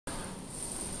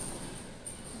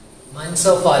Months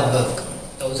of hard work,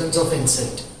 thousands of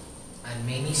insult, and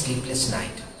many sleepless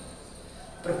nights.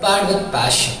 Prepared with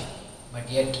passion, but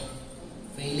yet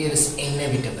failure is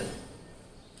inevitable.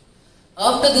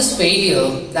 After this failure,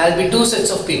 there will be two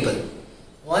sets of people.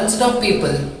 One set of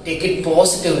people take it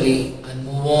positively and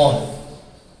move on,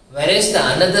 whereas the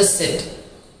another set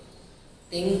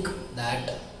think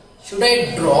that should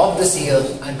I drop this year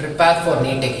and prepare for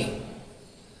NEET again?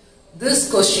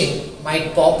 This question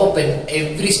might pop up in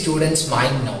every student's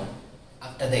mind now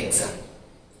after the exam.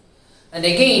 And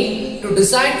again, to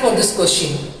decide for this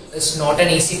question is not an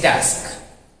easy task.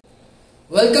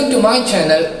 Welcome to my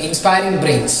channel Inspiring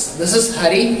Brains. This is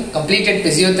Hari, completed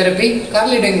physiotherapy,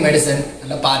 currently doing medicine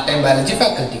and a part-time biology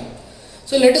faculty.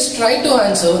 So let us try to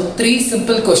answer three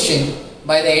simple questions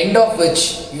by the end of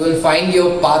which you will find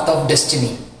your path of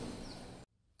destiny.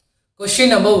 Question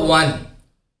number 1.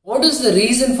 What is the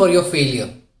reason for your failure?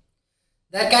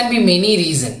 There can be many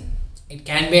reasons. It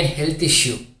can be a health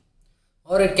issue,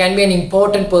 or it can be an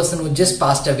important person who just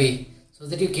passed away so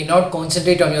that you cannot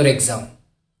concentrate on your exam.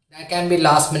 There can be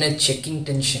last minute checking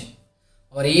tension,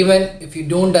 or even if you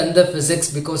don't done the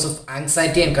physics because of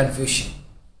anxiety and confusion.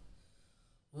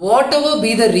 Whatever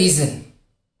be the reason,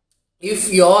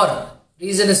 if your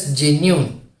reason is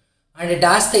genuine and it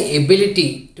has the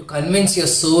ability to convince your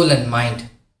soul and mind,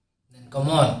 come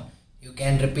on, you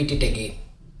can repeat it again.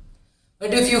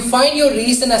 But if you find your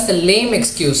reason as a lame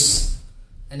excuse,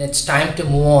 then it's time to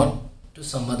move on to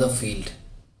some other field.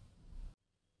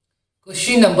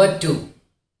 Question number 2.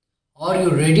 Are you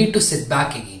ready to sit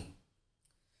back again?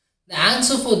 The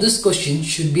answer for this question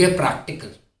should be a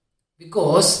practical,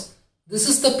 because this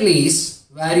is the place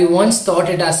where you once thought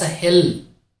it as a hell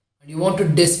and you want to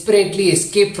desperately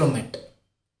escape from it.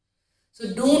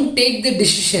 So don't take the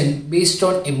decision based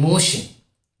on emotion,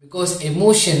 because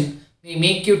emotion may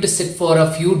make you to sit for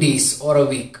a few days or a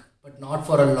week, but not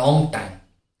for a long time.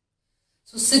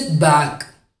 So sit back,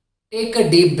 take a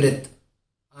deep breath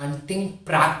and think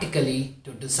practically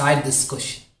to decide this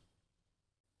question.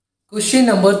 Question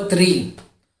number 3.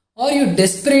 Are you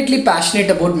desperately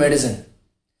passionate about medicine?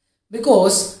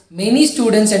 Because many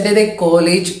students enter their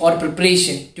college or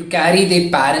preparation to carry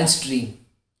their parents' dream.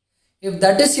 If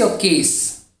that is your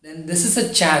case, then this is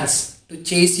a chance to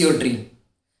chase your dream,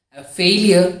 a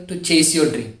failure to chase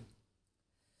your dream.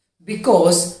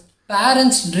 Because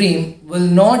parents' dream will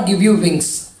not give you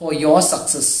wings for your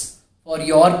success, for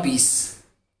your peace.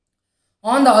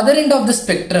 On the other end of the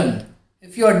spectrum,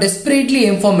 if you are desperately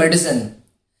aimed for medicine,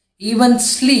 even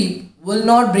sleep will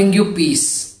not bring you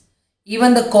peace.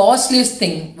 Even the costliest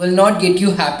thing will not get you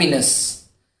happiness.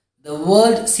 The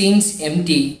world seems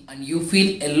empty and you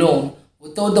feel alone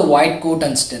without the white coat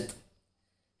and stick.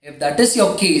 If that is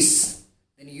your case,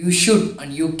 then you should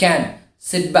and you can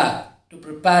sit back to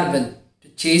prepare well to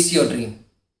chase your dream.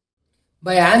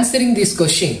 By answering this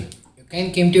question, you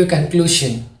can come to a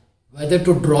conclusion whether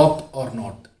to drop or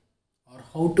not, or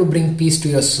how to bring peace to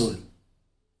your soul.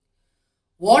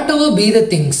 Whatever be the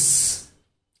things,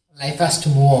 life has to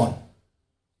move on.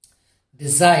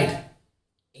 Decide,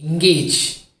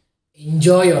 engage,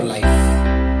 enjoy your life.